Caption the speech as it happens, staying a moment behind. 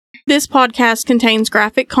This podcast contains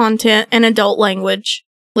graphic content and adult language.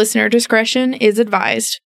 Listener discretion is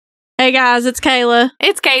advised. Hey guys, it's Kayla.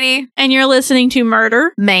 It's Katie. And you're listening to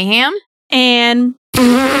Murder. Mayhem. And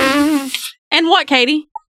what, Katie?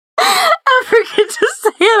 I forget to say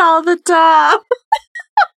it all the time.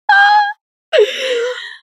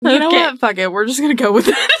 You know what? Fuck it. We're just going to go with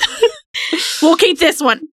it. We'll keep this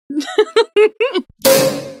one.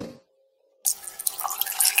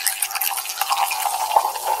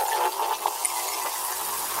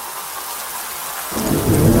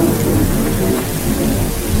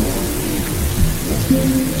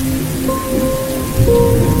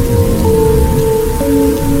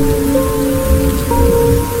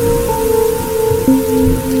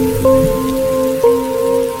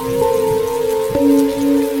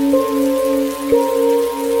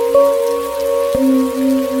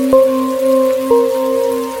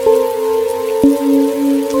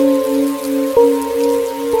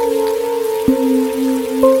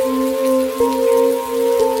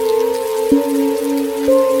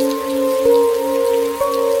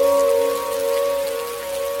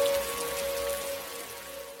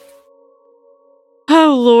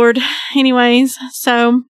 Lord. Anyways,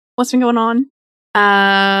 so what's been going on?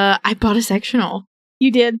 I bought a sectional.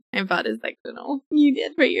 You did. I bought a sectional. You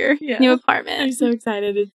did for your new apartment. I'm so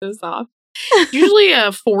excited. It's so soft. Usually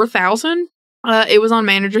 $4,000. It was on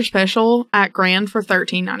manager special at Grand for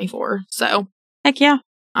 $13.94. So heck yeah.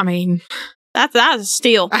 I mean, that's a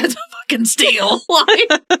steal. That's a fucking steal.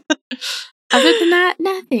 Like, other than that,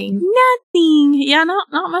 nothing. Yeah,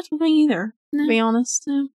 not much of me either. No. To be honest.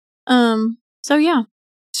 No. So yeah.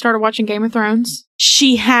 Started watching Game of Thrones.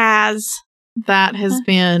 She has. That has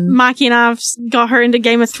been... Mikey and I've got her into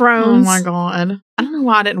Game of Thrones. Oh my god. I don't know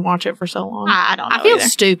why I didn't watch it for so long. I don't know I feel either.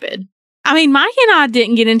 Stupid. I mean, Mikey and I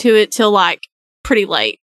didn't get into it till like pretty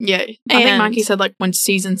late. Yeah. I think Mikey said like when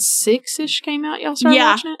season 6-ish came out, y'all started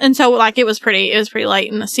watching it? And so like it was pretty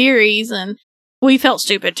late in the series and we felt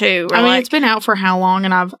stupid too. I mean, it's been out for how long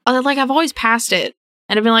and I've always passed it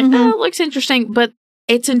and I've been like, oh, it looks interesting, but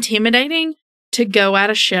it's intimidating to go at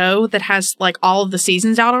a show that has like all of the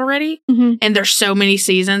seasons out already and there's so many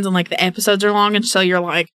seasons and like the episodes are long and so you're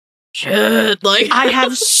like, shit, like I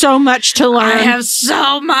have so much to learn. I have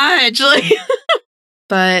so much. Like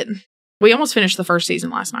but we almost finished the first season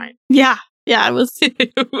last night. Yeah. Yeah, it was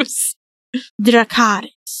Dracarys.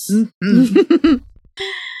 Mm-hmm.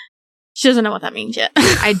 She doesn't know what that means yet.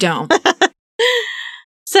 I don't.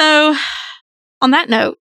 So on that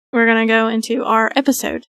note, we're gonna go into our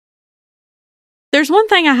episode. There's one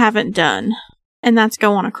thing I haven't done, and that's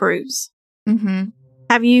go on a cruise. Mm-hmm.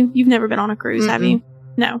 Have you? You've never been on a cruise, have you?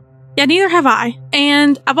 No. Yeah, neither have I.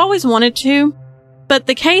 And I've always wanted to, but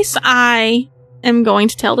the case I am going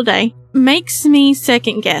to tell today makes me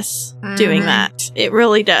second guess doing that. It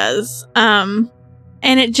really does. And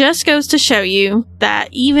it just goes to show you that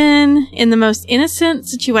even in the most innocent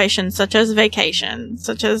situations, such as vacation,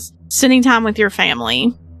 such as spending time with your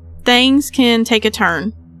family, things can take a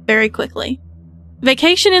turn very quickly.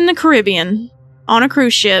 Vacation in the Caribbean, on a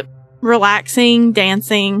cruise ship, relaxing,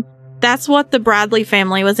 dancing. That's what the Bradley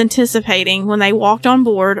family was anticipating when they walked on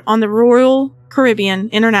board on the Royal Caribbean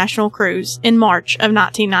International Cruise in March of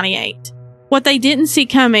 1998. What they didn't see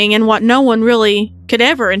coming and what no one really could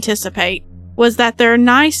ever anticipate was that their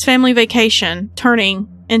nice family vacation turning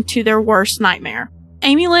into their worst nightmare.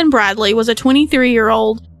 Amy Lynn Bradley was a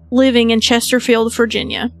 23-year-old living in Chesterfield,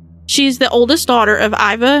 Virginia. She is the oldest daughter of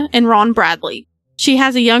Iva and Ron Bradley. She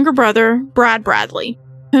has a younger brother, Brad Bradley,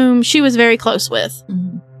 whom she was very close with.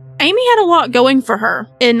 Mm-hmm. Amy had a lot going for her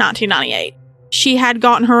in 1998. She had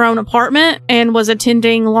gotten her own apartment and was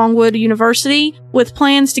attending Longwood University with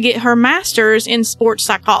plans to get her master's in sports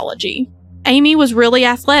psychology. Amy was really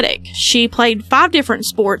athletic. She played 5 different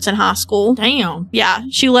sports in high school. Damn. Yeah,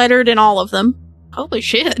 she lettered in all of them. Holy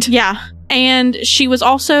shit. Yeah, and she was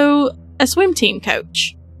also a swim team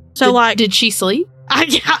coach. So did she sleep?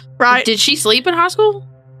 Yeah, right. Did she sleep in high school?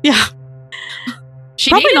 Yeah. She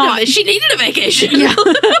needed a vacation. Yeah.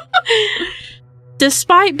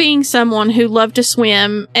 Despite being someone who loved to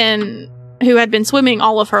swim and who had been swimming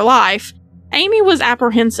all of her life, Amy was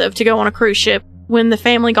apprehensive to go on a cruise ship when the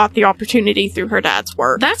family got the opportunity through her dad's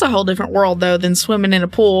work. That's a whole different world, though, than swimming in a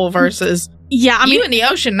pool versus I mean, in the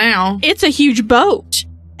ocean now. It's a huge boat,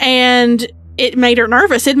 and it made her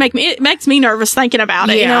nervous. It makes me nervous thinking about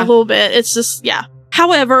it, a little bit. It's just,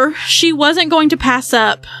 However, she wasn't going to pass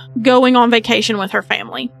up going on vacation with her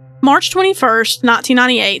family. March 21st,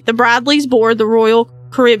 1998, the Bradleys board the Royal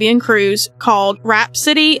Caribbean cruise called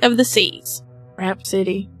Rhapsody of the Seas.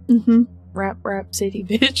 Rhapsody. Mm-hmm. Rhapsody,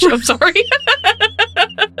 bitch. I'm sorry.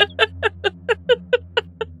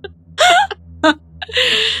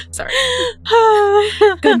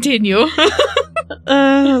 Continue.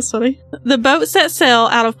 That's funny. The boat set sail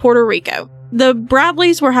out of Puerto Rico. The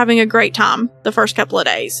Bradleys were having a great time the first couple of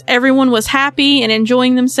days. Everyone was happy and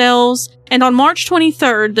enjoying themselves. And on March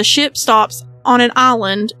 23rd, the ship stops on an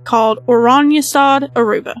island called Oranjestad,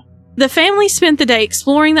 Aruba. The family spent the day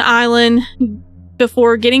exploring the island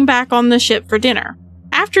before getting back on the ship for dinner.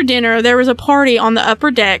 After dinner, there was a party on the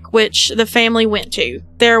upper deck, which the family went to.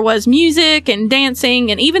 There was music and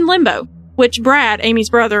dancing and even limbo, which Brad, Amy's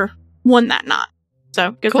brother, won that night.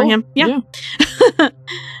 So, good for him. Yeah.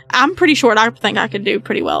 I'm pretty short. I think I could do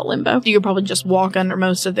pretty well at limbo. You could probably just walk under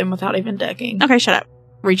most of them without even decking. Okay, shut up.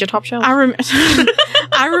 Reach a top shelf.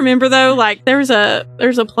 I remember though, like there's a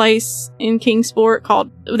place in Kingsport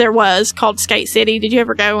called Skate City. Did you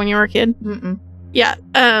ever go when you were a kid? Mm-mm. Yeah.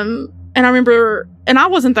 And I remember, and I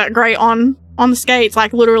wasn't that great on the skates.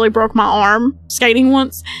 Like literally broke my arm skating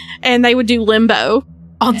once, and they would do limbo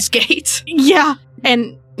on skates. Yeah,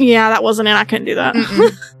 and yeah, that wasn't it. I couldn't do that.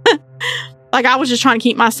 Like I was just trying to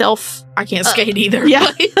keep myself. I can't skate either.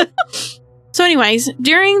 Yeah. So anyways,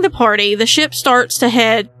 during the party, the ship starts to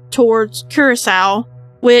head towards Curacao,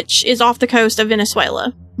 which is off the coast of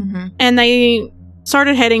Venezuela. Mm-hmm. And they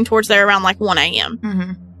started heading towards there around like 1 a.m.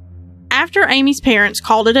 Mm-hmm. After Amy's parents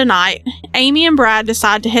called it a night, Amy and Brad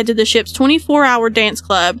decide to head to the ship's 24-hour dance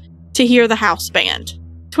club to hear the house band.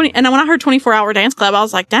 And when I heard 24-hour dance club, I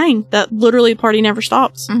was like, dang, that literally party never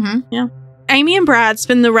stops. Mm-hmm. Yeah. Amy and Brad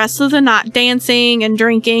spend the rest of the night dancing and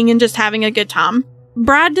drinking and just having a good time.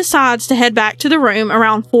 Brad decides to head back to the room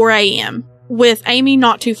around 4 a.m., with Amy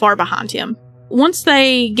not too far behind him. Once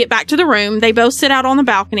they get back to the room, they both sit out on the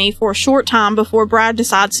balcony for a short time before Brad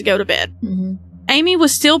decides to go to bed. Mm-hmm. Amy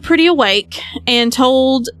was still pretty awake and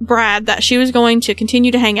told Brad that she was going to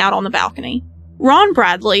continue to hang out on the balcony. Ron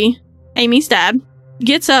Bradley, Amy's dad,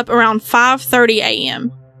 gets up around 5:30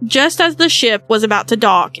 a.m., just as the ship was about to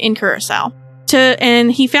dock in Curacao,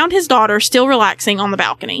 and he found his daughter still relaxing on the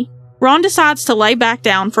balcony. Ron decides to lay back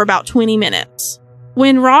down for about 20 minutes.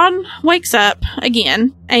 When Ron wakes up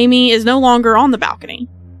again, Amy is no longer on the balcony.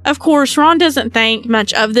 Of course, Ron doesn't think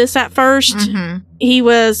much of this at first. Mm-hmm. He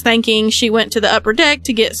was thinking she went to the upper deck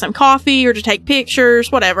to get some coffee or to take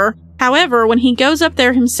pictures, whatever. However, when he goes up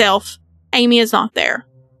there himself, Amy is not there.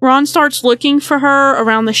 Ron starts looking for her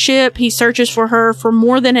around the ship. He searches for her for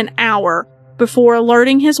more than an hour before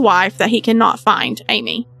alerting his wife that he cannot find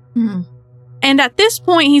Amy. Mm-hmm. And at this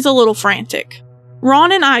point, he's a little frantic.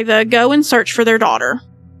 Ron and Iva go and search for their daughter,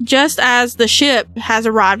 just as the ship has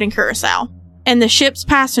arrived in Curacao, and the ship's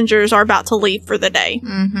passengers are about to leave for the day.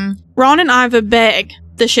 Mm-hmm. Ron and Iva beg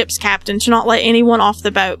the ship's captain to not let anyone off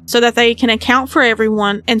the boat so that they can account for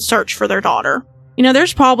everyone and search for their daughter. You know,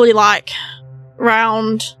 there's probably like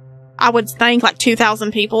around, I would think, like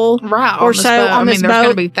 2,000 people or so on this boat. There's going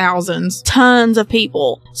to be thousands. Tons of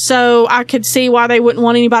people. So I could see why they wouldn't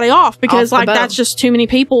want anybody off, because like that's just too many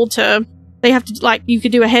people to, they have to, like, you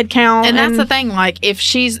could do a head count. And that's the thing, like,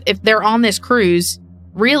 if they're on this cruise,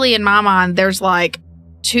 really in my mind, there's like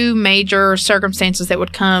two major circumstances that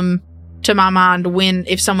would come to my mind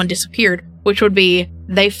if someone disappeared, which would be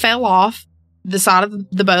they fell off the side of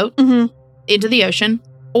the boat into the ocean,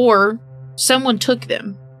 or someone took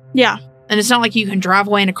them. Yeah. And it's not like you can drive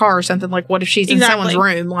away in a car or something. Like, what if she's in someone's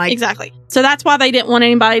room? Like, exactly. So that's why they didn't want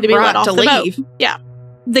anybody to be let off the boat. Yeah.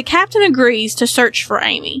 The captain agrees to search for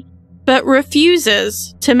Amy, but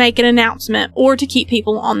refuses to make an announcement or to keep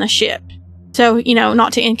people on the ship. So, you know,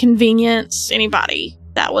 not to inconvenience anybody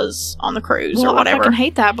that was on the cruise or whatever. I fucking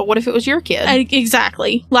hate that, but what if it was your kid?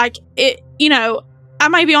 Exactly. Like, it, you know, I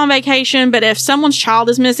may be on vacation, but if someone's child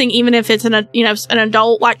is missing, even if it's an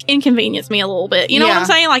adult, like, inconvenience me a little bit. You know what I'm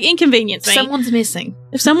saying? Like, inconvenience me. Someone's missing.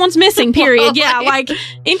 If someone's missing, period. Yeah, like,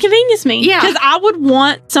 inconvenience me. Yeah. Because I would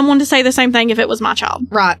want someone to say the same thing if it was my child.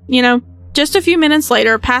 Right. You know? Just a few minutes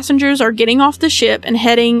later, passengers are getting off the ship and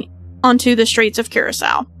heading onto the streets of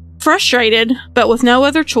Curacao. Frustrated, but with no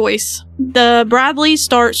other choice, the Bradleys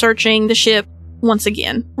start searching the ship once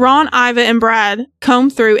again. Ron, Iva, and Brad comb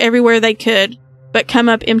through everywhere they could, but come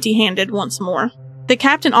up empty-handed once more. The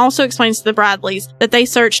captain also explains to the Bradleys that they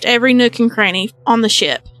searched every nook and cranny on the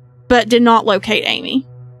ship, but did not locate Amy.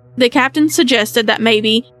 The captain suggested that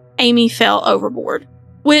maybe Amy fell overboard,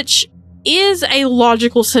 which is a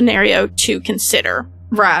logical scenario to consider.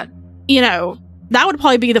 Right. You know, that would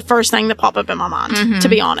probably be the first thing that pop up in my mind, to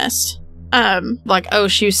be honest. Like, oh,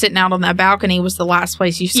 she was sitting out on that balcony was the last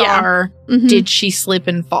place you saw her. Mm-hmm. Did she slip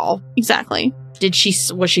and fall? Exactly.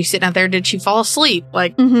 Was she sitting out there? Did she fall asleep?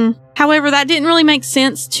 Like, However, that didn't really make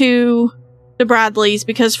sense to the Bradleys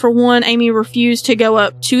because, for one, Amy refused to go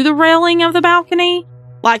up to the railing of the balcony,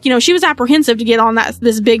 Like, she was apprehensive to get on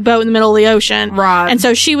this big boat in the middle of the ocean. Right. And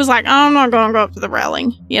so she was like, I'm not going to go up to the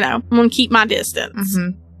railing. I'm going to keep my distance.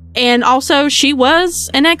 Mm-hmm. And also, she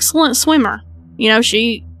was an excellent swimmer.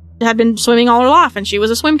 She had been swimming all her life, and she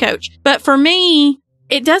was a swim coach. But for me,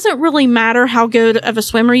 it doesn't really matter how good of a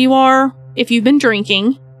swimmer you are if you've been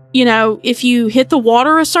drinking. If you hit the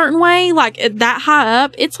water a certain way, like that high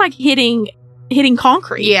up, it's like hitting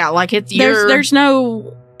concrete. Yeah, like it's there's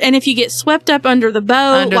no. And if you get swept up under the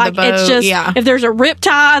boat, it's just, if there's a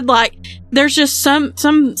riptide, like, there's just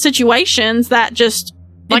some situations that just,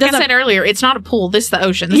 like I said earlier, it's not a pool, this is the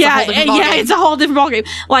ocean. This it's a whole different ballgame.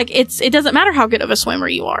 Like, it doesn't matter how good of a swimmer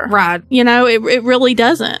you are. Right. It really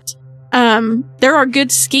doesn't. There are good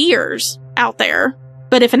skiers out there,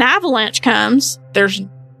 but if an avalanche comes, there's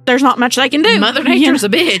not much they can do. Mother Nature's a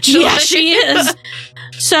bitch. Yeah, she is.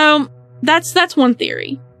 So, that's one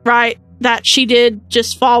theory, right? That she did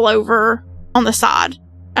just fall over on the side.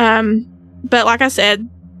 But like I said,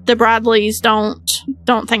 the Bradleys don't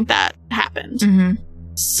think that happened. Mm-hmm.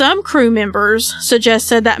 Some crew members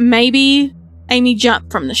suggested that maybe Amy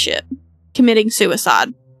jumped from the ship, committing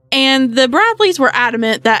suicide. And the Bradleys were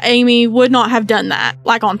adamant that Amy would not have done that,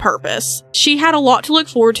 like on purpose. She had a lot to look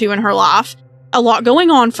forward to in her life, a lot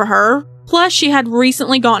going on for her. Plus, she had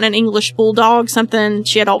recently gotten an English bulldog, something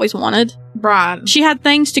she had always wanted. Right. She had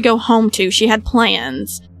things to go home to. She had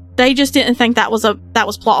plans. They just didn't think that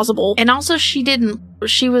was plausible. And also, she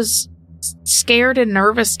was scared and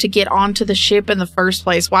nervous to get onto the ship in the first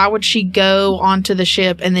place. Why would she go onto the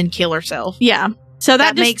ship and then kill herself? Yeah. So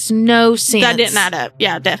that makes no sense. That didn't add up.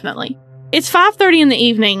 Yeah, definitely. It's 5:30 in the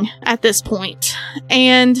evening at this point,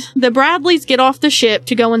 and the Bradleys get off the ship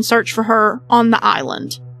to go and search for her on the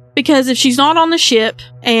island. Because if she's not on the ship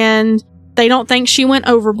and they don't think she went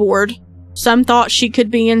overboard, some thought she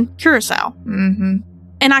could be in Curacao. Mm-hmm.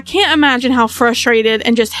 And I can't imagine how frustrated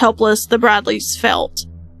and just helpless the Bradleys felt.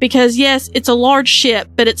 Because yes, it's a large ship,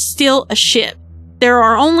 but it's still a ship. There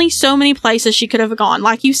are only so many places she could have gone.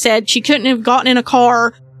 Like you said, she couldn't have gotten in a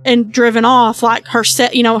car and driven off like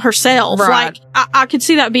herself. Right. Like, I could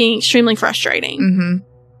see that being extremely frustrating. Mm-hmm.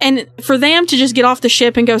 And for them to just get off the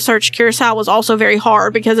ship and go search Curacao was also very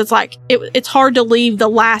hard because it's like, it's hard to leave the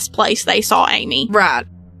last place they saw Amy. Right.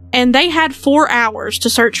 And they had 4 hours to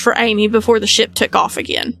search for Amy before the ship took off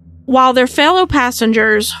again. While their fellow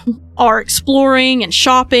passengers are exploring and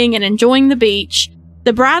shopping and enjoying the beach,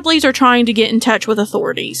 the Bradleys are trying to get in touch with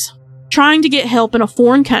authorities, trying to get help in a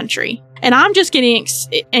foreign country. And I'm just getting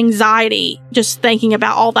anxiety just thinking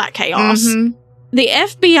about all that chaos. Mm-hmm. The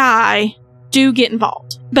FBI do get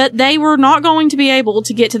involved, but they were not going to be able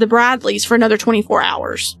to get to the Bradleys for another 24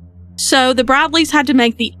 hours. So the Bradleys had to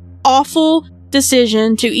make the awful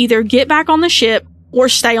decision to either get back on the ship or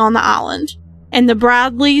stay on the island. And the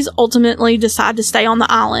Bradleys ultimately decide to stay on the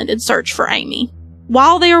island and search for Amy.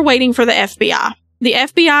 While they are waiting for the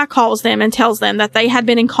FBI calls them and tells them that they had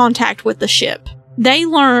been in contact with the ship. They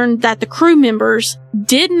learned that the crew members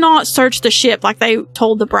did not search the ship like they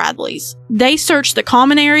told the Bradleys. They searched the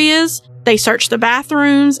common areas, they searched the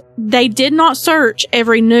bathrooms, they did not search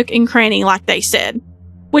every nook and cranny like they said.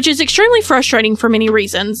 Which is extremely frustrating for many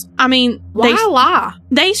reasons. I mean, why lie?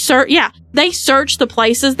 They searched the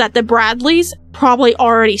places that the Bradleys probably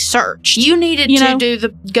already searched. You needed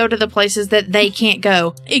to go to the places that they can't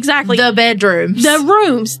go. Exactly. The bedrooms. The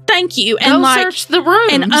rooms. Thank you. Go and search the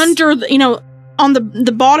rooms. And under on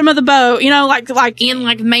the bottom of the boat, like in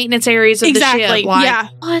like maintenance areas of the ship. Like, yeah.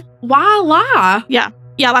 What? Why lie? Yeah.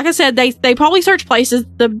 Yeah, like I said, they probably searched places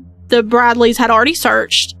the Bradleys had already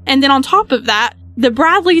searched. And then on top of that, the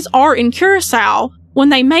Bradleys are in Curacao when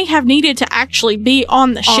they may have needed to actually be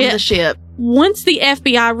on the ship. Once the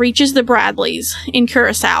FBI reaches the Bradleys in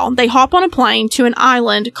Curacao, they hop on a plane to an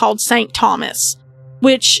island called St. Thomas,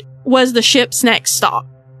 which was the ship's next stop.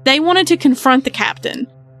 They wanted to confront the captain,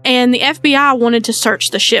 and the FBI wanted to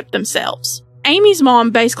search the ship themselves. Amy's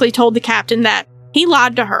mom basically told the captain that he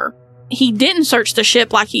lied to her. He didn't search the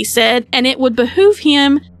ship like he said, and it would behoove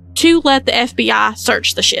him to let the FBI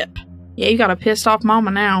search the ship. Yeah, you got a pissed off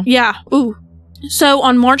mama now. Yeah. Ooh. So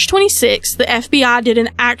on March 26th, the FBI did an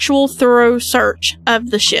actual thorough search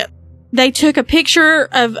of the ship. They took a picture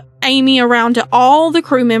of Amy around to all the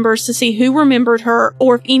crew members to see who remembered her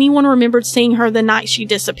or if anyone remembered seeing her the night she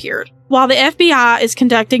disappeared. While the FBI is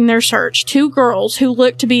conducting their search, 2 girls who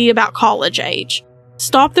look to be about college age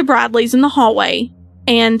stop the Bradleys in the hallway,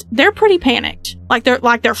 and they're pretty panicked.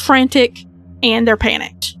 They're frantic and they're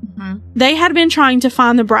panicked. They had been trying to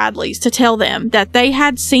find the Bradleys to tell them that they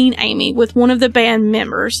had seen Amy with one of the band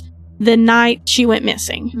members the night she went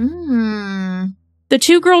missing. The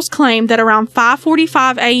 2 girls claimed that around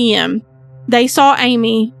 5:45 a.m., they saw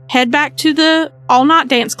Amy head back to the all-night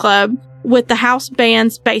dance club with the house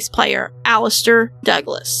band's bass player, Alistair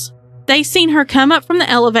Douglas. They seen her come up from the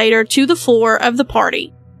elevator to the floor of the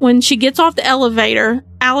party. When she gets off the elevator,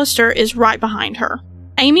 Alistair is right behind her.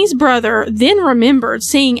 Amy's brother then remembered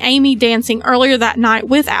seeing Amy dancing earlier that night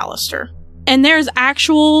with Alistair. And there's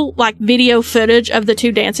actual, video footage of the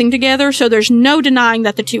two dancing together, so there's no denying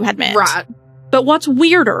that the two had met. Right. But what's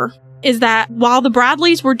weirder is that while the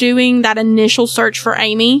Bradleys were doing that initial search for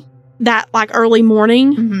Amy, that, early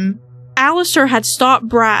morning, Alistair had stopped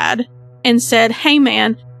Brad and said, "Hey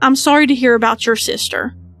man, I'm sorry to hear about your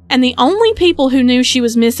sister." And the only people who knew she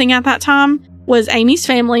was missing at that time was Amy's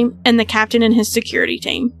family and the captain and his security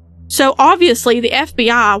team. So obviously the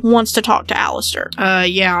FBI wants to talk to Alistair.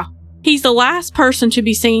 Yeah. He's the last person to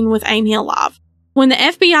be seen with Amy alive. When the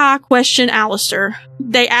FBI questioned Alistair,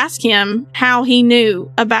 they asked him how he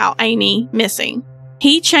knew about Amy missing.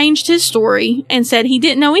 He changed his story and said he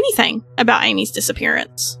didn't know anything about Amy's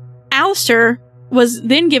disappearance. Alistair was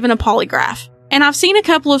then given a polygraph, and I've seen a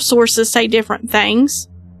couple of sources say different things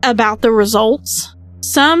about the results.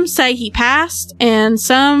 Some say he passed, and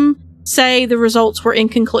some say the results were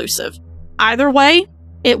inconclusive. Either way,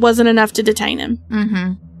 it wasn't enough to detain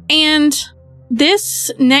him. And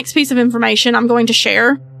this next piece of information I'm going to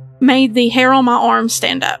share made the hair on my arm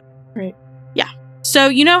stand up. Right. Yeah. So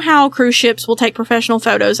you know how cruise ships will take professional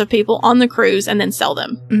photos of people on the cruise and then sell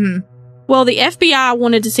them? Well, the FBI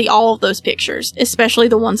wanted to see all of those pictures, especially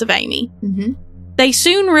the ones of Amy. They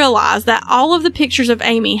soon realized that all of the pictures of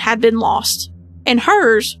Amy had been lost, and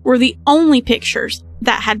hers were the only pictures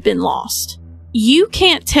that had been lost. You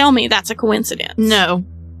can't tell me that's a coincidence.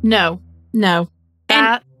 No.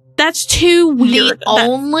 That's too weird. The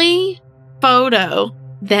only photo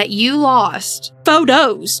that you lost.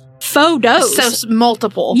 Photos. So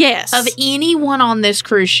multiple. Yes. Of anyone on this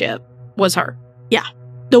cruise ship was her. Yeah.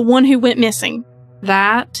 The one who went missing.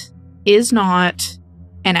 That is not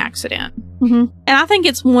an accident. And I think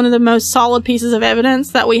it's one of the most solid pieces of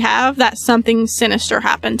evidence that we have that something sinister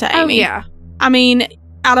happened to Amy. Oh, yeah. I mean,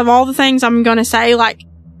 out of all the things I'm going to say,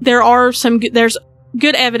 there's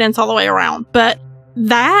good evidence all the way around, but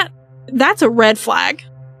that's a red flag.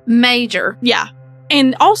 Major. Yeah.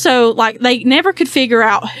 And also, they never could figure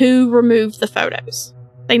out who removed the photos.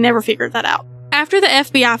 They never figured that out. After the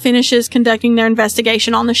FBI finishes conducting their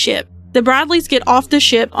investigation on the ship, the Bradleys get off the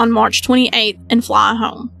ship on March 28th and fly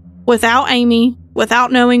home. Without Amy,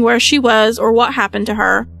 without knowing where she was or what happened to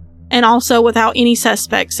her, and also without any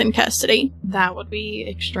suspects in custody. That would be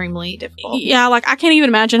extremely difficult. Yeah, I can't even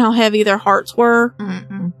imagine how heavy their hearts were.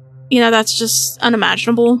 That's just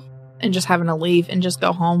unimaginable. And just having to leave and just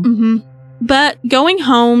go home. But going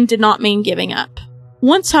home did not mean giving up.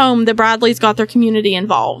 Once home, the Bradleys got their community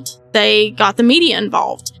involved. They got the media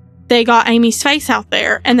involved. They got Amy's face out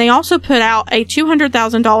there, and they also put out a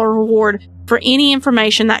 $200,000 reward for any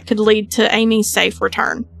information that could lead to Amy's safe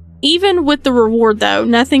return. Even with the reward, though,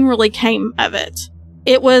 nothing really came of it.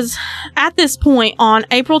 It was at this point on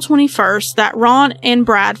April 21st that Ron and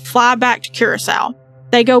Brad fly back to Curacao.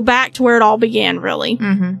 They go back to where it all began, really.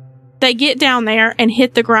 They get down there and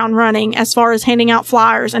hit the ground running as far as handing out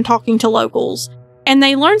flyers and talking to locals. And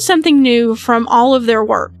they learn something new from all of their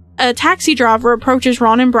work. A taxi driver approaches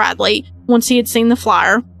Ron and Bradley once he had seen the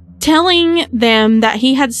flyer, telling them that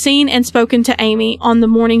he had seen and spoken to Amy on the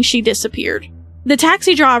morning she disappeared. The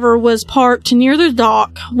taxi driver was parked near the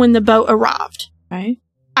dock when the boat arrived. Right.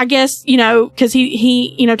 I guess, because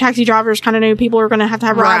he taxi drivers kind of knew people were going to have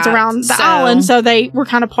rides around the island, so they were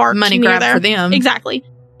kind of parked money near grab there. For them. Exactly.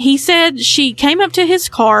 He said she came up to his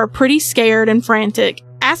car pretty scared and frantic,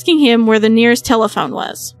 asking him where the nearest telephone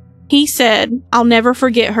was. He said, "I'll never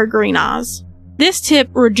forget her green eyes." This tip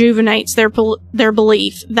rejuvenates their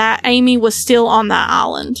belief that Amy was still on that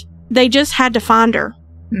island. They just had to find her.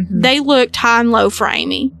 They looked high and low for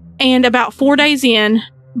Amy. And about 4 days in,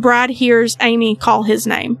 Brad hears Amy call his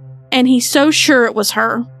name. And he's so sure it was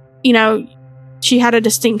her. She had a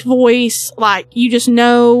distinct voice. You just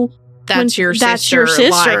know that's your sister. That's your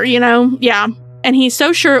sister, Yeah. And he's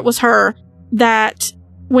so sure it was her that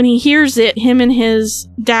when he hears it, him and his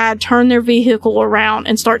dad turn their vehicle around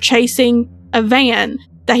and start chasing a van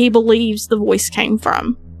that he believes the voice came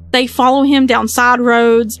from. They follow him down side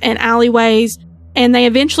roads and alleyways, and they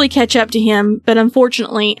eventually catch up to him, but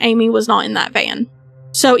unfortunately, Amy was not in that van.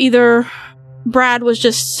 So either Brad was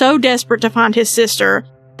just so desperate to find his sister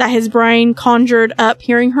that his brain conjured up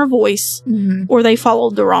hearing her voice, or they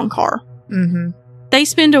followed the wrong car. They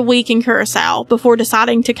spend a week in Curacao before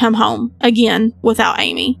deciding to come home, again, without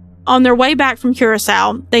Amy. On their way back from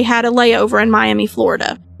Curacao, they had a layover in Miami,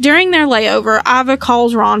 Florida. During their layover, Iva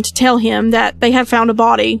calls Ron to tell him that they had found a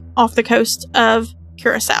body off the coast of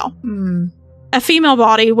Curacao. A female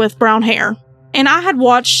body with brown hair. And I had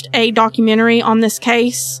watched a documentary on this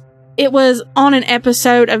case. It was on an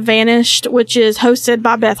episode of Vanished, which is hosted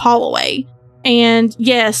by Beth Holloway. And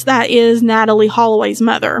yes, that is Natalie Holloway's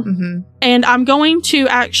mother. And I'm going to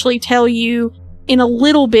actually tell you in a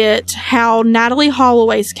little bit how Natalie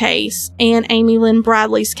Holloway's case and Amy Lynn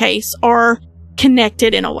Bradley's case are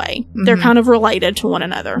connected in a way. They're kind of related to one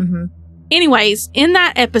another. Anyways, in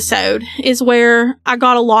that episode is where I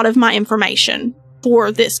got a lot of my information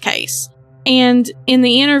for this case. And in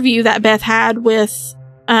the interview that Beth had with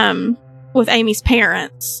Amy's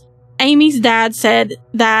parents, Amy's dad said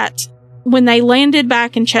that when they landed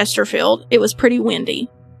back in Chesterfield, it was pretty windy,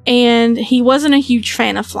 and he wasn't a huge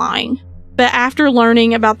fan of flying. But after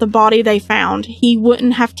learning about the body they found, he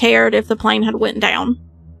wouldn't have cared if the plane had went down.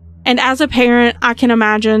 And as a parent, I can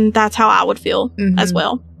imagine that's how I would feel as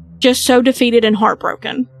well. Just so defeated and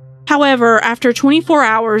heartbroken. However, after 24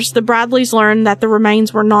 hours, the Bradleys learned that the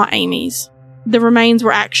remains were not Amy's. The remains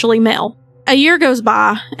were actually Mel. A year goes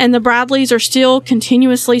by, and the Bradleys are still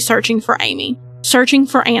continuously searching for Amy, searching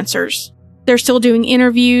for answers. They're still doing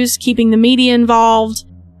interviews, keeping the media involved,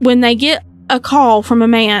 when they get a call from a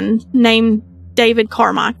man named David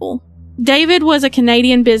Carmichael. David was a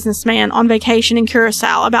Canadian businessman on vacation in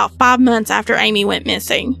Curacao about 5 months after Amy went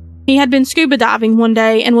missing. He had been scuba diving one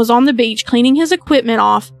day and was on the beach cleaning his equipment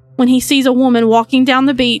off when he sees a woman walking down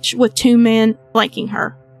the beach with 2 men flanking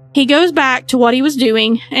her. He goes back to what he was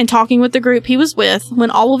doing and talking with the group he was with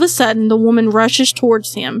when all of a sudden the woman rushes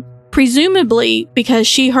towards him, presumably because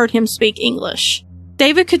she heard him speak English.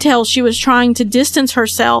 David could tell she was trying to distance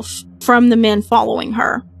herself from the men following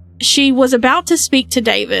her. She was about to speak to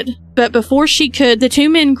David, but before she could, the 2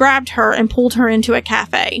 men grabbed her and pulled her into a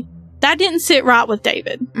cafe. That didn't sit right with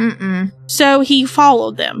David. So he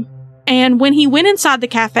followed them. And when he went inside the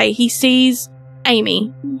cafe, he sees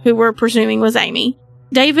Amy, who we're presuming was Amy.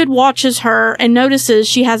 David watches her and notices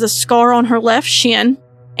she has a scar on her left shin,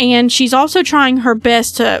 and she's also trying her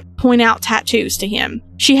best to point out tattoos to him.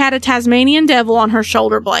 She had a Tasmanian devil on her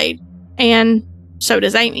shoulder blade, and so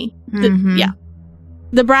does Amy.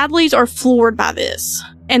 The Bradleys are floored by this,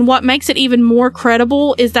 and what makes it even more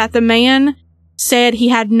credible is that the man said he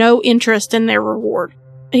had no interest in their reward.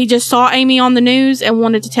 He just saw Amy on the news and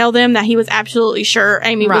wanted to tell them that he was absolutely sure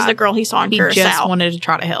Amy was the girl he saw in Curacao. He just wanted to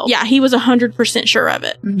try to help. Yeah, he was 100% sure of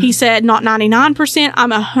it. He said, not 99%,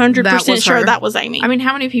 I'm 100% sure that was Amy. I mean,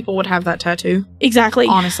 how many people would have that tattoo? Exactly.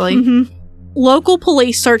 Honestly. Local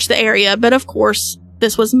police searched the area, but of course,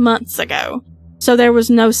 this was months ago, so there was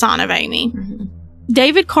no sign of Amy.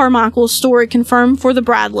 David Carmichael's story confirmed for the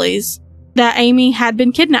Bradleys that Amy had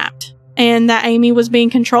been kidnapped, and that Amy was being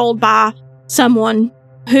controlled by someone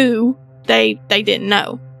who they didn't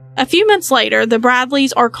know. A few months later, the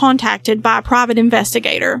Bradleys are contacted by a private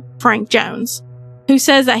investigator, Frank Jones, who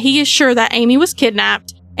says that he is sure that Amy was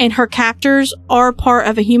kidnapped and her captors are part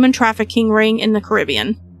of a human trafficking ring in the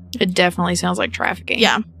Caribbean. It definitely sounds like trafficking.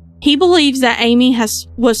 Yeah. He believes that Amy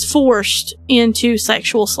was forced into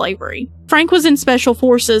sexual slavery. Frank was in special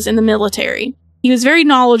forces in the military. He was very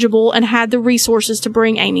knowledgeable and had the resources to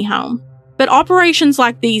bring Amy home. But operations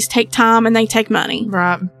like these take time and they take money.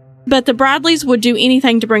 Right. But the Bradleys would do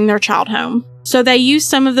anything to bring their child home. So they used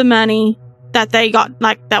some of the money that they got,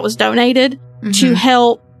 like that was donated, to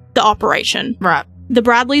help the operation. Right. The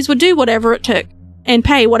Bradleys would do whatever it took and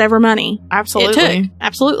pay whatever money it took.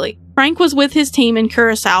 Absolutely. Frank was with his team in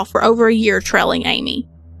Curacao for over a year trailing Amy.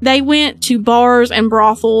 They went to bars and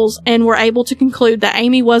brothels and were able to conclude that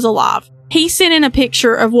Amy was alive. He sent in a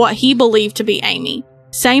picture of what he believed to be Amy.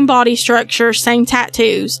 Same body structure, same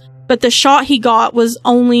tattoos, but the shot he got was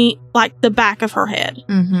only like the back of her head.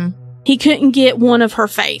 He couldn't get one of her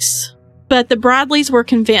face. But the Bradleys were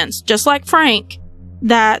convinced, just like Frank,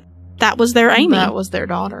 that was their Amy. That was their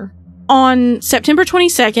daughter. On September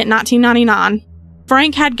 22nd, 1999,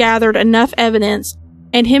 Frank had gathered enough evidence,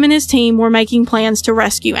 and him and his team were making plans to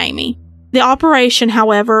rescue Amy. The operation,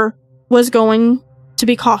 however, was going to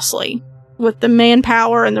be costly, with the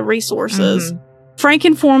manpower and the resources. Frank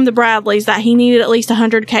informed the Bradleys that he needed at least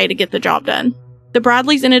 $100K to get the job done. The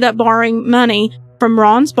Bradleys ended up borrowing money from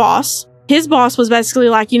Ron's boss. His boss was basically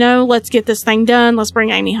like, let's get this thing done. Let's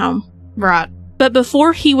bring Amy home. Right. But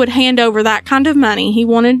before he would hand over that kind of money, he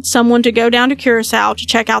wanted someone to go down to Curacao to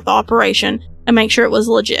check out the operation and make sure it was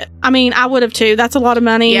legit. I mean, I would have too. That's a lot of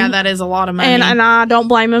money. Yeah, that is a lot of money. And I don't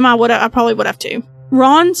blame him. I probably would have too.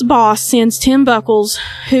 Ron's boss sends Tim Buckles,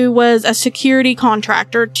 who was a security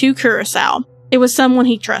contractor, to Curacao. It was someone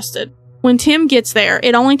he trusted. When Tim gets there,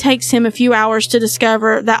 it only takes him a few hours to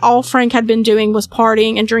discover that all Frank had been doing was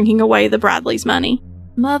partying and drinking away the Bradleys' money.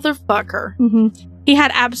 Motherfucker. He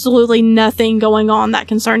had absolutely nothing going on that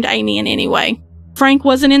concerned Amy in any way. Frank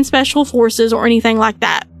wasn't in special forces or anything like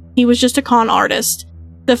that. He was just a con artist.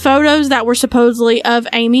 The photos that were supposedly of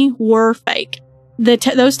Amy were fake.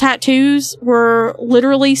 Those tattoos were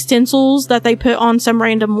literally stencils that they put on some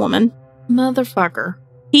random woman. Motherfucker.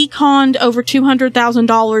 He conned over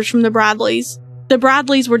 $200,000 from the Bradleys. The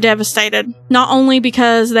Bradleys were devastated, not only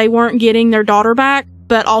because they weren't getting their daughter back,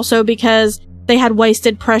 but also because they had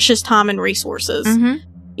wasted precious time and resources.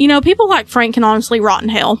 You know, people like Frank can honestly rot in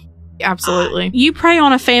hell. Absolutely. You prey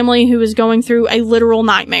on a family who is going through a literal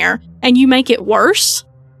nightmare, and you make it worse?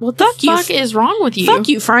 What the fuck is wrong with you? Fuck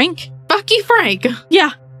you, Frank. Fuck you, Frank.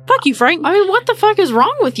 Yeah. Fuck you, Frank. I mean, what the fuck is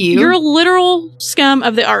wrong with you? You're a literal scum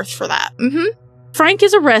of the earth for that. Frank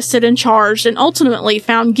is arrested and charged and ultimately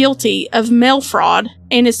found guilty of mail fraud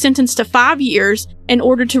and is sentenced to 5 years in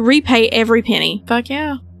order to repay every penny. Fuck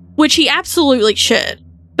yeah. Which he absolutely should.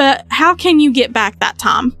 But how can you get back that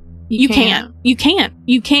time? You can't. You can't.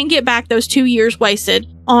 You can't get back those 2 years wasted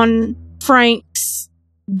on Frank's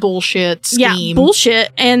bullshit scheme. Yeah,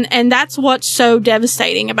 bullshit. And that's what's so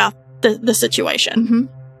devastating about the situation.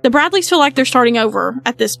 The Bradleys feel like they're starting over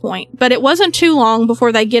at this point, but it wasn't too long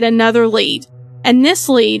before they get another lead. And this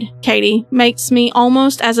lead, Katie, makes me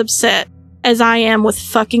almost as upset as I am with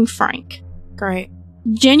fucking Frank. Great.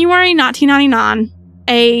 January 1999,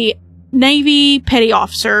 a Navy petty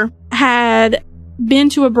officer had been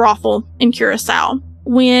to a brothel in Curacao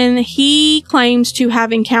when he claims to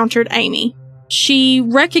have encountered Amy. She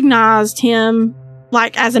recognized him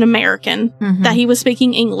like as an American, that he was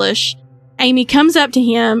speaking English. Amy comes up to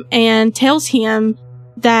him and tells him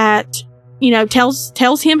that, you know,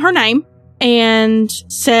 tells him her name and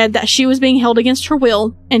said that she was being held against her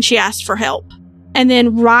will and she asked for help. And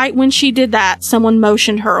then right when she did that, someone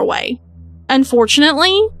motioned her away.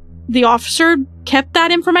 Unfortunately, the officer kept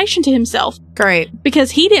that information to himself. Great.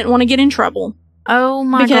 Because he didn't want to get in trouble. Oh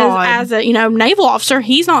my God. Because as a, naval officer,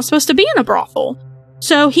 he's not supposed to be in a brothel.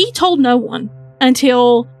 So he told no one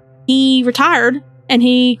until he retired and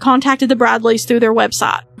he contacted the Bradleys through their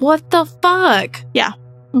website. What the fuck? Yeah.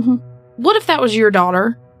 What if that was your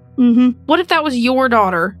daughter? What if that was your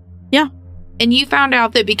daughter? Yeah. And you found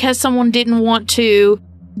out that because someone didn't want to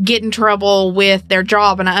get in trouble with their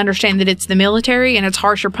job, and I understand that it's the military and it's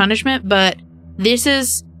harsher punishment, but this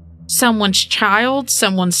is someone's child,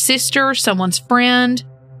 someone's sister, someone's friend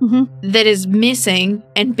that is missing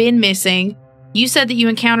and been missing. You said that you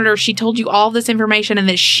encountered her. She told you all this information and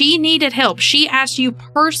that she needed help. She asked you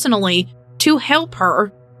personally to help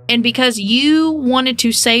her. And because you wanted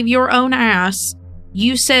to save your own ass,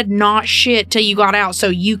 you said not shit till you got out so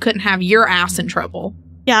you couldn't have your ass in trouble.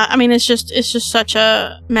 Yeah, I mean, it's just such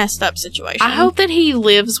a messed up situation. I hope that he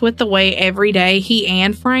lives with the way every day, he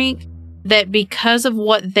and Frank, that because of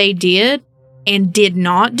what they did and did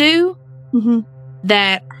not do,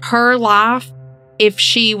 that her life, if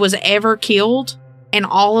she was ever killed, and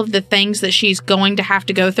all of the things that she's going to have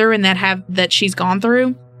to go through and that she's gone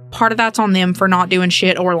through, part of that's on them for not doing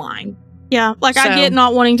shit or lying. Yeah, like I get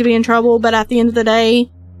not wanting to be in trouble, but at the end of the day,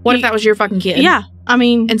 what if that was your fucking kid? Yeah, I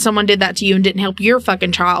mean, and someone did that to you and didn't help your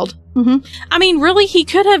fucking child. I mean, really, he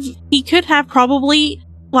could have probably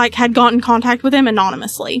like had gotten in contact with him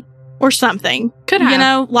anonymously or something. Could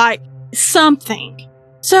have, like something.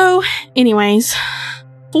 So, anyways,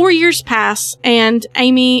 4 years pass and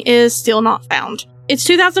Amy is still not found. It's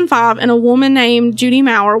 2005 and a woman named Judy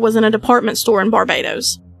Maurer was in a department store in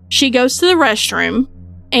Barbados. She goes to the restroom,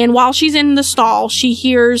 and while she's in the stall, she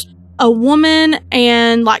hears a woman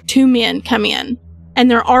and like two men come in, and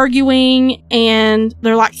they're arguing and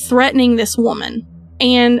they're like threatening this woman.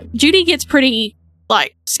 And Judy gets pretty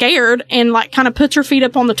like scared and like kind of puts her feet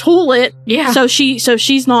up on the toilet. Yeah. So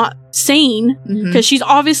she's not seen because she's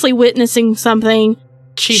obviously witnessing something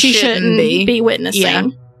she shouldn't be witnessing. Yeah.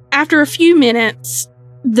 After a few minutes,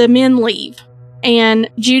 the men leave and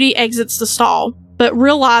Judy exits the stall, but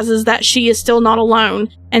realizes that she is still not alone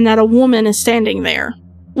and that a woman is standing there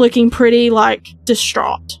looking pretty like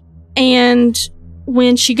distraught. And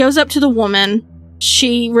when she goes up to the woman,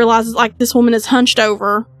 she realizes like this woman is hunched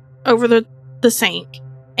over the sink.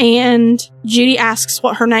 And Judy asks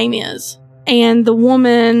what her name is. And the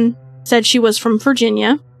woman said she was from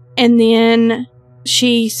Virginia. And then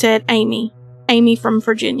she said Amy from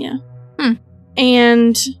Virginia.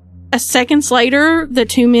 And a second later, the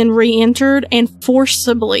two men re-entered and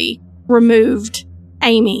forcibly removed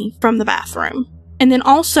Amy from the bathroom. And then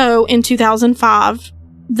also in 2005,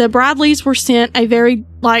 the Bradleys were sent a very,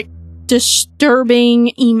 like,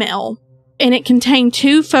 disturbing email and it contained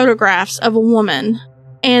 2 photographs of a woman.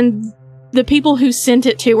 And the people who sent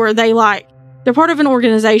it to her, they're part of an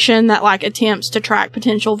organization that like attempts to track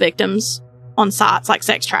potential victims on sites, like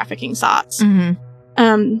sex trafficking sites.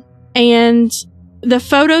 And the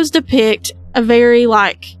photos depict a very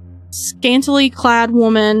like scantily clad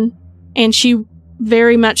woman, and she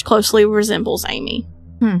very much closely resembles Amy.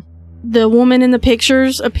 The woman in the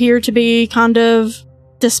pictures appeared to be kind of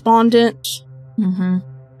despondent.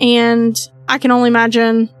 And I can only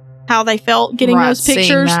imagine how they felt getting those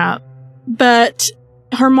pictures. But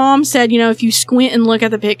her mom said, if you squint and look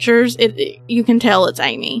at the pictures, you can tell it's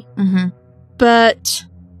Amy. But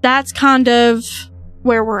that's kind of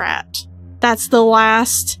where we're at. That's the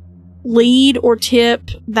last lead or tip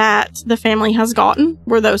that the family has gotten,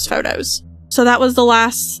 were those photos. So that was the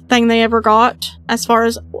last thing they ever got, as far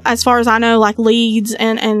as I know, like leads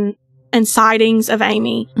and sightings of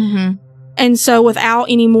Amy. And so without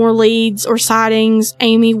any more leads or sightings,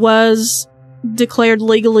 Amy was declared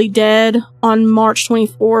legally dead on March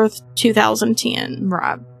 24th, 2010.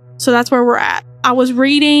 Right. So that's where we're at. I was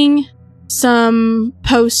reading some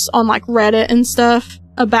posts on like Reddit and stuff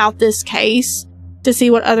about this case to see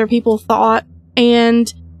what other people thought.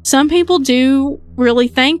 And some people do really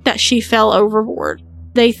think that she fell overboard.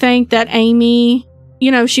 They think that Amy,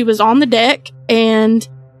 she was on the deck and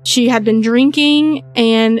she had been drinking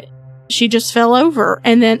and she just fell over.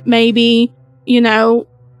 And then maybe,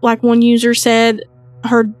 like one user said,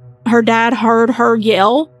 her dad heard her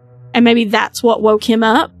yell, and maybe that's what woke him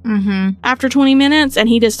up after 20 minutes, and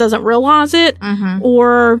he just doesn't realize it.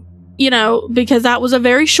 Or, because that was a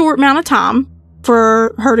very short amount of time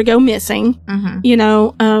for her to go missing, and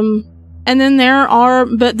then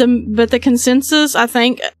but the consensus, I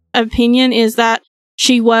think, opinion is that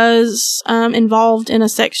she was involved in a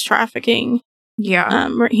sex trafficking,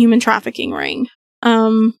 human trafficking ring.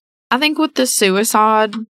 I think with the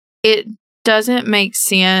suicide, it doesn't make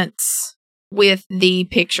sense with the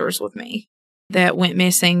pictures with me that went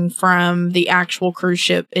missing from the actual cruise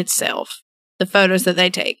ship itself, the photos that they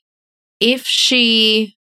take. If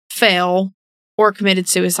she fell or committed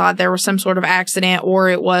suicide, there was some sort of accident, or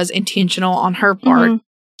it was intentional on her part.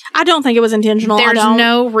 I don't think it was intentional. There's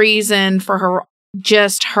no reason for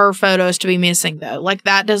her photos to be missing, though. Like,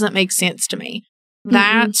 that doesn't make sense to me.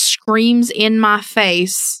 That screams in my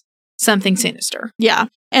face something sinister. Yeah.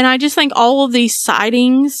 And I just think all of these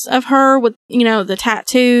sightings of her with, the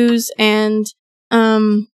tattoos and,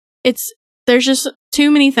 there's just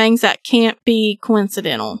too many things that can't be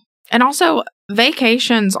coincidental. And also,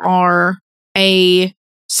 vacations are a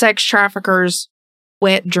sex trafficker's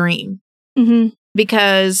wet dream.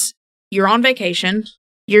 Because you're on vacation,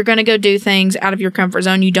 you're going to go do things out of your comfort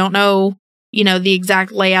zone. You don't know, the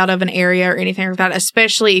exact layout of an area or anything like that,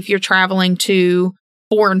 especially if you're traveling to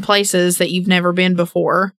foreign places that you've never been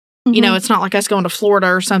before. It's not like us going to Florida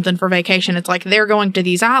or something for vacation. It's like they're going to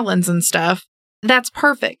these islands and stuff. That's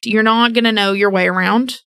perfect. You're not going to know your way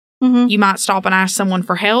around. You might stop and ask someone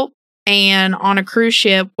for help. And on a cruise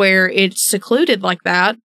ship where it's secluded like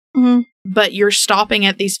that, but you're stopping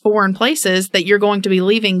at these foreign places that you're going to be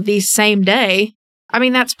leaving the same day, I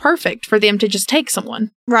mean, that's perfect for them to just take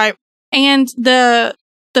someone. Right. And the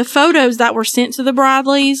photos that were sent to the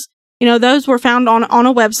Bradleys, those were found on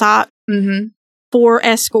a website for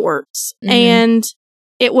escorts. And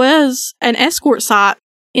it was an escort site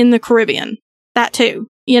in the Caribbean. That too.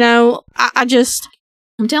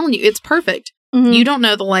 I'm telling you, it's perfect. You don't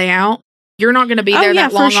know the layout. You're not going to be there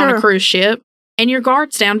that long on a cruise ship. And your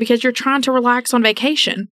guard's down because you're trying to relax on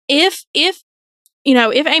vacation. If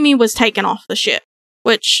Amy was taken off the ship,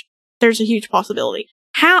 which there's a huge possibility.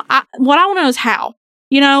 What I want to know is how.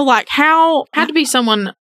 How... Had to be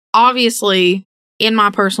someone, obviously, in my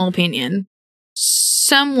personal opinion,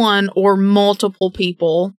 someone or multiple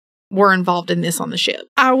people were involved in this on the ship.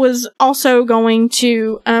 I was also going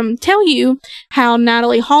to tell you how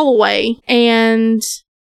Natalie Holloway and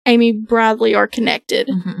Amy Bradley are connected.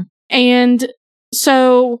 And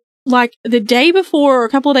so, like, the day before, or a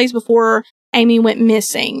couple of days before Amy went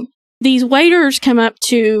missing, these waiters come up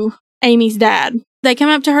to Amy's dad. They come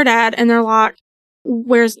up to her dad and they're like,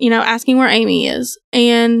 asking where Amy is.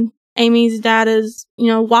 And Amy's dad is,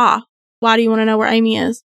 why? Why do you want to know where Amy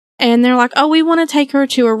is? And they're like, oh, we want to take her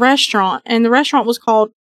to a restaurant. And the restaurant was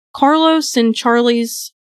called Carlos and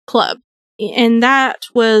Charlie's Club. And that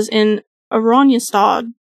was in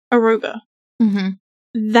Oranjestad, Aruba.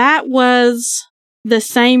 That was the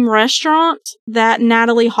same restaurant that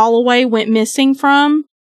Natalie Holloway went missing from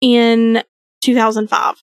in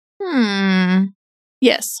 2005.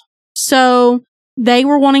 Yes. So they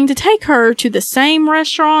were wanting to take her to the same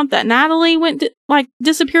restaurant that Natalie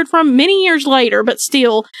disappeared from many years later, but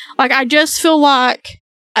still, like, I just feel like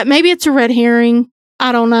maybe it's a red herring.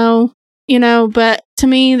 I don't know, but to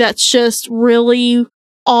me, that's just really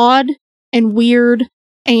odd and weird.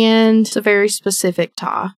 And it's a very specific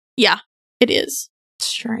tie. Yeah, it is.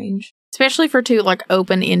 Strange. Especially for two, like,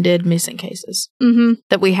 open-ended missing cases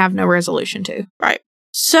that we have no resolution to. Right.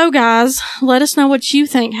 So, guys, let us know what you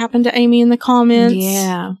think happened to Amy in the comments.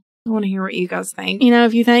 Yeah. I want to hear what you guys think.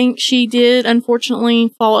 If you think she did,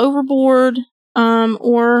 unfortunately, fall overboard,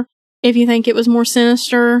 or if you think it was more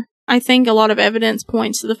sinister. I think a lot of evidence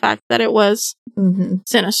points to the fact that it was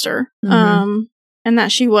sinister, and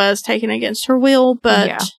that she was taken against her will.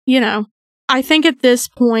 But, I think at this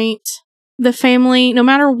point, the family, no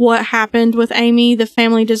matter what happened with Amy, the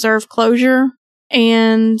family deserved closure.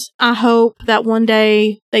 And I hope that one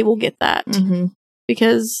day they will get that.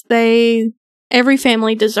 Because every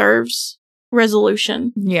family deserves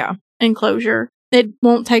resolution. Yeah. And closure. It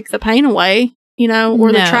won't take the pain away,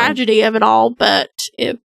 or the tragedy of it all, but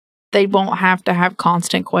if they won't have to have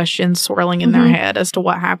constant questions swirling in their head as to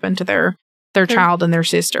what happened to their child and their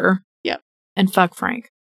sister. Yep. And fuck Frank.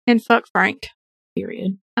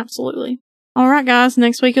 Period. Absolutely. All right, guys.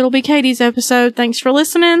 Next week it'll be Katie's episode. Thanks for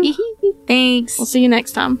listening. Thanks. We'll see you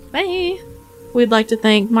next time. Bye. We'd like to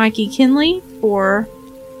thank Mikey Kinley for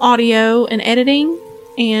audio and editing,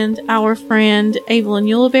 and our friend Evelyn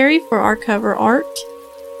Uleberry for our cover art.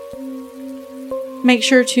 Make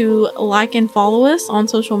sure to like and follow us on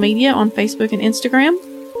social media on Facebook and Instagram.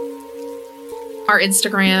 Our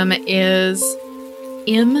Instagram is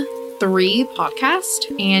M3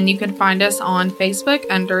 Podcast, and you can find us on Facebook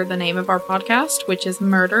under the name of our podcast, which is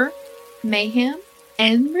Murder, Mayhem,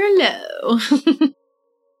 and Merlot.